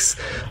products.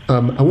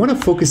 I want to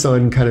focus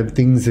on kind of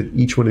things that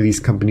each one of these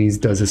companies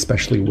does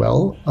especially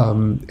well.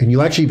 And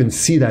you'll actually even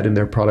see that in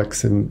their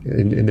products and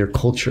in their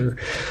culture.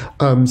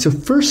 So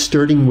first,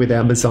 starting with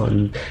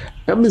Amazon.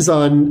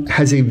 Amazon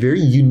has a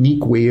very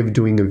unique way of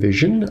doing a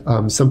vision,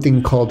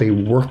 something called a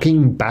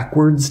working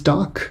backwards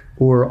doc,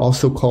 or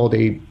also called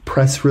a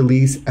press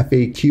release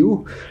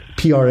FAQ.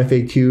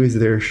 PRFAQ is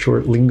their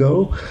short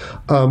lingo.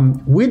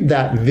 With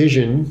that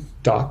vision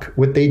doc,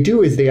 what they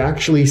do is they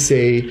actually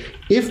say,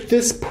 if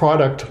this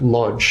product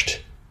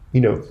launched,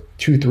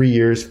 2, 3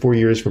 years, 4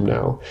 years from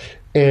now,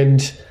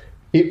 and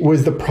it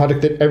was the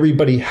product that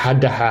everybody had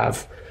to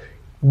have,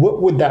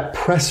 what would that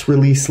press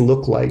release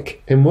look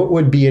like? And what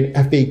would be an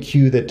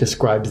FAQ that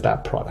describes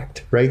that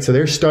product, right? So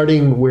they're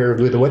starting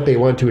with what they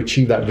want to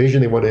achieve, that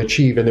vision they want to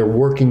achieve, and they're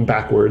working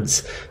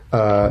backwards.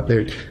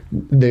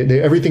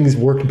 Everything's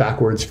worked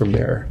backwards from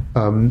there.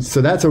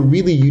 So that's a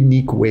really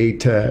unique way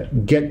to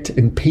get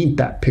and paint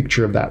that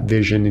picture of that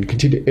vision and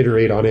continue to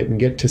iterate on it and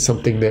get to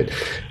something that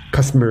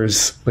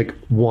customers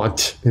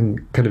want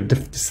and kind of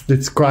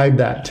describe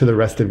that to the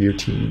rest of your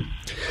team.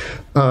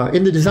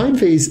 In the design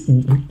phase,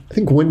 I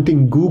think one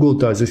thing Google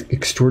does is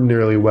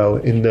extraordinarily well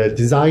in the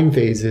design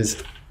phase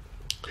is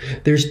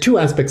there's two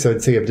aspects, I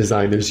would say, of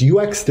design. There's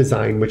UX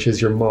design, which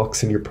is your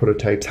mocks and your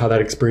prototypes, how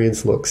that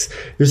experience looks.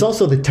 There's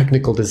also the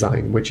technical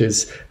design, which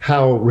is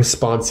how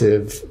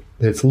responsive,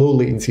 it's low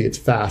latency, it's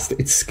fast,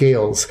 it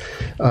scales.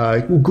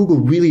 Google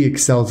really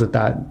excels at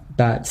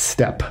that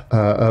step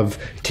of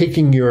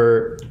taking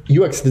your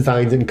UX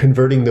designs and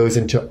converting those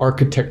into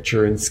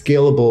architecture and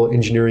scalable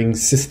engineering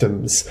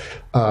systems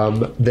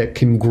that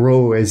can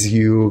grow as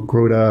you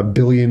grow to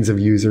billions of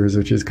users,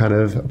 which is kind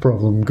of a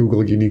problem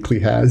Google uniquely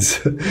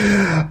has.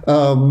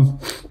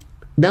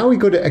 Now we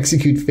go to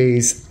execute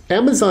phase.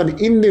 Amazon,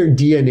 in their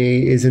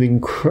DNA, is an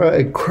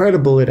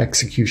incredible at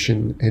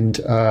execution, and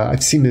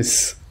I've seen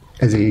this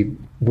as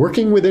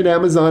working within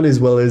Amazon, as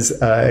well as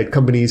at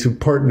companies who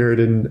partnered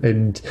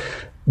and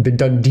been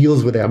done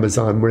deals with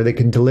Amazon where they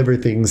can deliver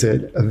things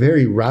at a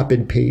very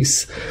rapid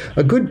pace.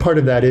 A good part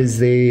of that is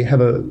they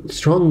have a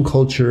strong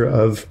culture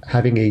of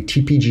having a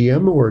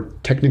TPGM, or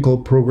technical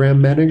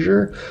program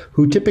manager,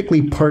 who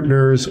typically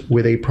partners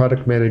with a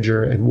product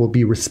manager and will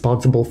be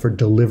responsible for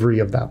delivery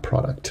of that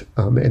product.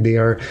 And they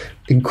are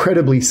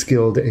incredibly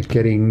skilled at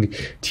getting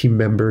team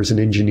members and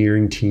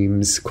engineering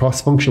teams,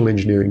 cross-functional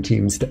engineering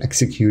teams, to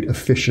execute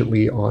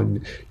efficiently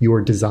on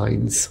your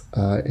designs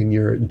and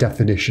your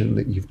definition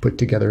that you've put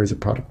together as a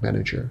product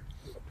manager.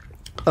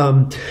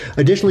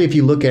 Additionally, if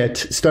you look at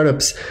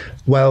startups,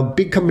 while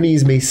big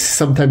companies may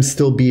sometimes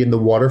still be in the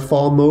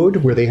waterfall mode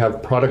where they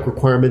have product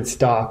requirements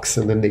docs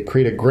and then they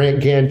create a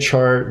Gantt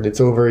chart and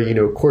it's over,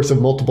 course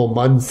of multiple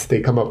months,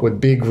 they come up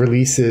with big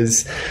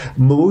releases.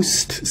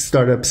 Most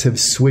startups have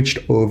switched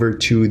over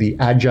to the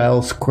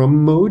agile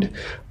scrum mode,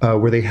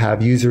 where they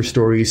have user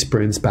stories,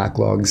 sprints,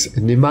 backlogs.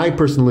 And in my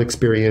personal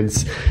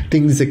experience,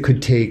 things that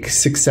could take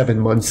 6-7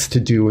 months to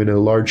do in a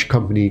large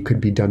company could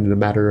be done in a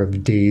matter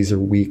of days or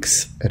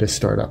weeks at a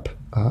startup.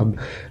 And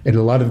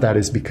a lot of that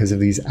is because of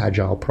these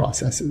agile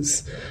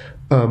processes.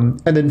 And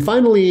then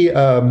finally,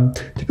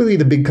 typically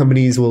the big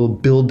companies will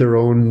build their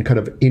own kind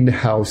of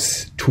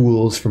in-house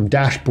tools, from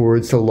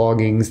dashboards to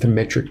loggings to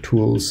metric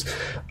tools.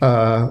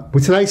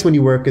 What's nice when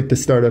you work at the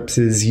startups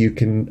is you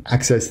can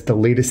access the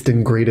latest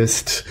and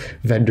greatest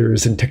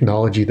vendors and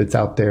technology that's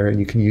out there, and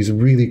you can use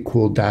really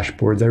cool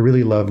dashboards. I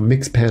really love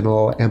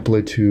Mixpanel,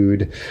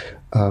 Amplitude,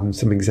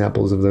 some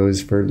examples of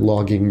those for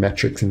logging,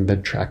 metrics, and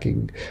event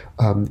tracking.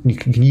 You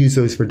can use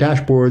those for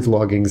dashboards,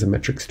 loggings, and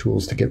metrics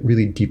tools to get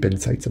really deep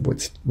insights of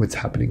what's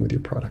happening with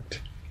your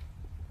product.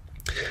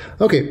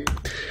 Okay.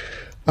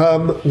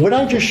 What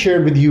I just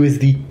shared with you is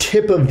the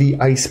tip of the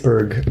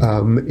iceberg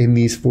in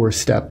these 4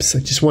 steps. I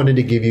just wanted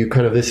to give you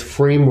kind of this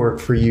framework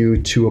for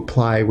you to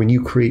apply when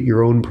you create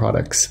your own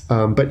products.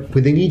 But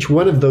within each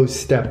one of those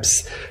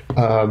steps,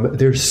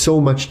 there's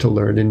so much to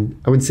learn. And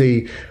I would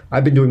say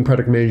I've been doing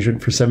product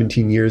management for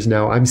 17 years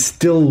now. I'm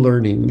still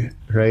learning,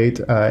 right?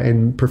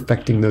 And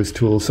perfecting those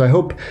tools. So I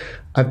hope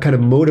I've kind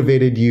of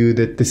motivated you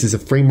that this is a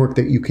framework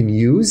that you can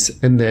use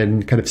and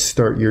then kind of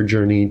start your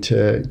journey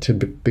to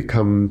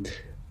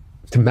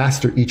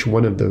master each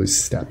one of those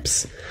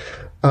steps.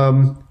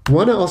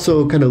 Want to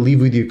also kind of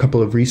leave with you a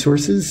couple of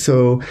resources.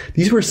 So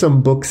these were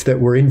some books that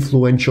were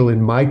influential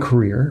in my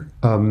career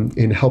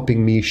in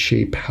helping me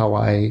shape how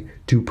I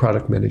do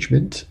product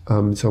management.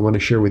 So I want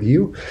to share with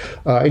you.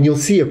 And you'll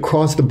see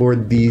across the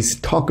board, these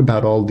talk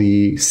about all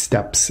the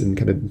steps, and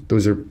kind of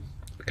those are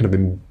kind of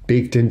been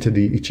baked into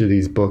each of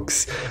these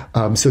books.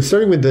 So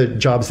starting with the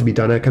jobs to be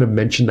done, I kind of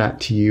mentioned that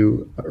to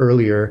you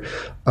earlier.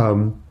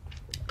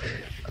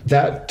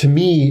 That, to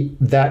me,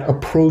 that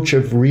approach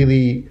of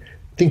really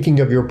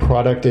thinking of your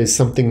product as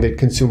something that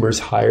consumers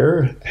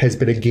hire has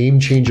been a game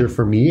changer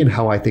for me in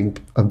how I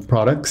think of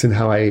products and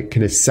how I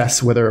can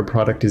assess whether a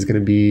product is going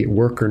to be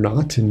work or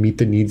not and meet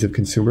the needs of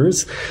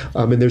consumers.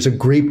 And there's a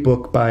great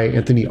book by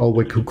Anthony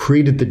Ulwick, who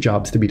created the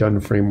Jobs to be Done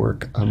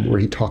framework, where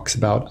he talks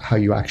about how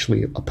you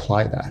actually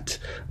apply that.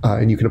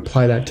 And you can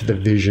apply that to the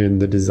vision,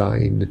 the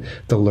design,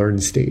 the learn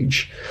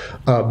stage.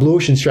 Blue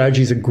Ocean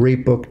Strategy is a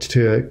great book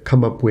to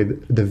come up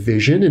with the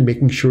vision and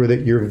making sure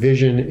that your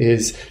vision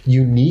is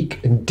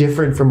unique and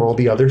different from all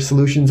the other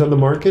solutions on the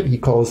market. He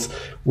calls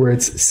where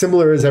it's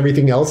similar as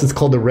everything else, it's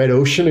called the red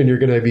ocean, and you're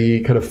going to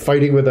be kind of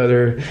fighting with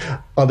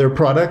other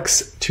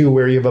products, to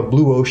where you have a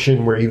blue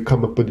ocean where you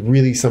come up with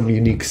really some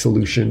unique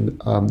solution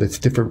that's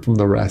different from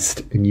the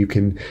rest, and you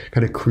can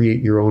kind of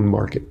create your own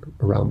market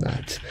around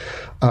that.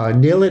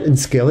 Nail It and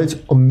Scale It's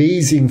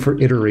amazing for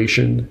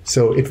iteration.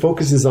 So it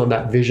focuses on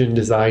that vision,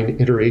 design,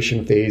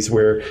 iteration phase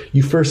where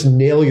you first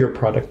nail your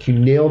product, you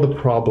nail the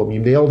problem, you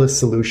nail the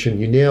solution,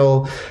 you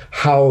nail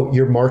how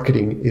your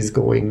marketing is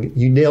going,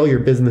 you nail your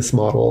business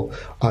model,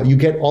 you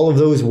get all of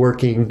those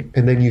working,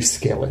 and then you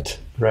scale it,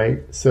 right?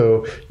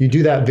 So you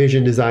do that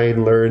vision,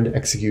 design, learn,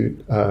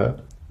 execute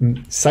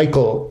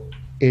cycle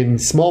in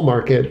small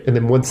market, and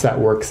then once that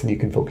works, then you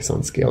can focus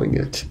on scaling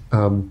it.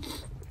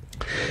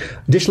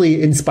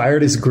 Additionally,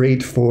 Inspired is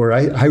great for,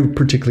 I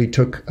particularly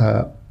took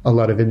a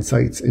lot of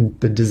insights in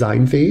the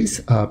design phase.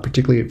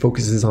 Particularly, it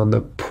focuses on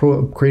the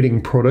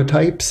creating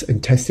prototypes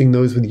and testing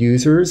those with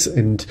users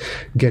and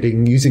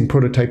using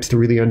prototypes to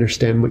really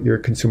understand what your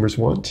consumers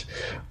want.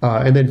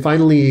 And then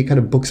finally, kind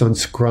of books on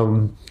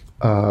Scrum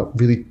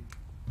really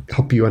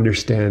help you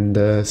understand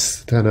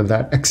kind of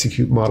that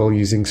execute model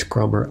using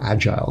Scrum or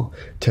Agile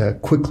to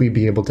quickly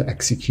be able to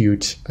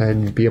execute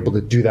and be able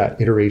to do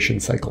that iteration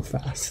cycle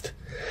fast.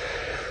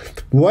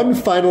 One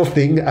final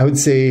thing I would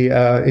say,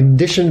 in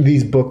addition to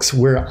these books,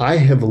 where I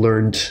have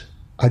learned,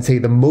 I'd say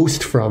the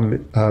most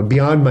from,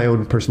 beyond my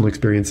own personal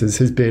experiences,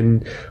 has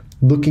been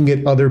looking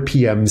at other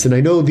PMs. And I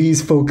know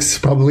these folks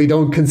probably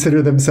don't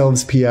consider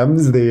themselves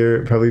PMs.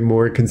 They're probably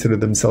more consider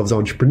themselves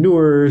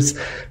entrepreneurs,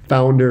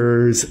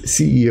 founders,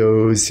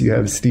 CEOs. You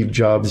have Steve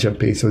Jobs, Jeff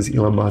Bezos,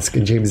 Elon Musk,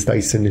 and James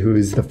Dyson, who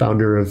is the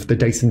founder of the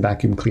Dyson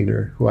vacuum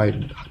cleaner, who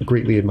I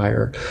greatly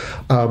admire.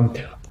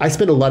 I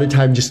spend a lot of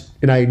time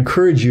and I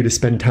encourage you to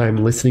spend time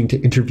listening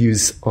to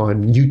interviews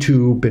on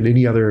YouTube and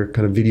any other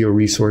kind of video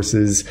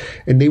resources,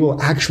 and they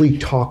will actually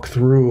talk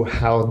through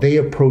how they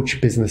approach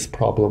business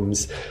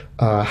problems,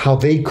 how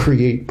they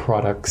create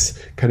products,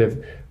 kind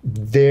of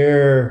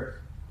their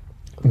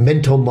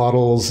mental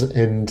models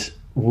and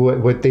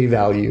what they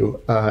value.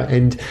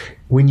 And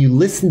when you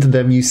listen to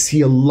them, you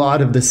see a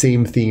lot of the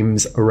same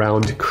themes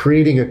around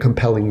creating a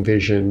compelling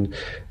vision,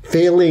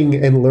 failing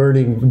and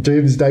learning.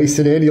 James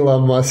Dyson and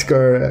Elon Musk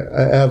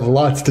have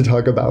lots to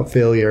talk about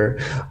failure,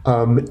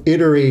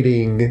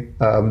 iterating,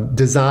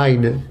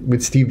 design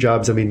with Steve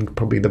Jobs. I mean,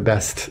 probably the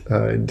best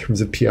in terms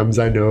of PMs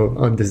I know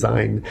on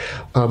design.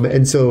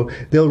 And so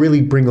they'll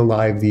really bring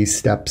alive these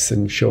steps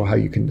and show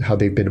how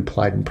they've been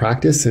applied in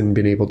practice and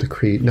been able to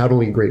create not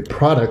only great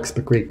products,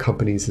 but great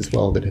companies as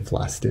well that have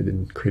lasted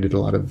and created a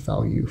lot of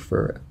value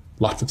for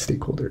lots of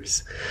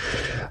stakeholders.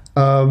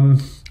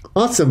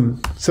 Awesome.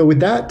 So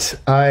with that,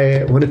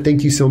 I want to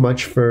thank you so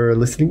much for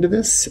listening to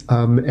this.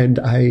 And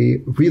I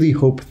really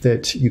hope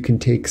that you can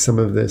take some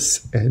of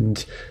this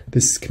and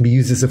this can be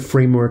used as a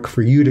framework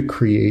for you to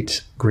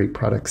create great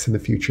products in the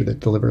future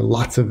that deliver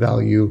lots of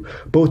value,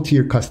 both to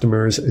your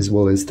customers as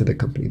well as to the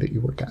company that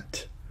you work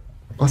at.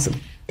 Awesome.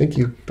 Thank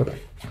you.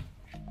 Bye-bye.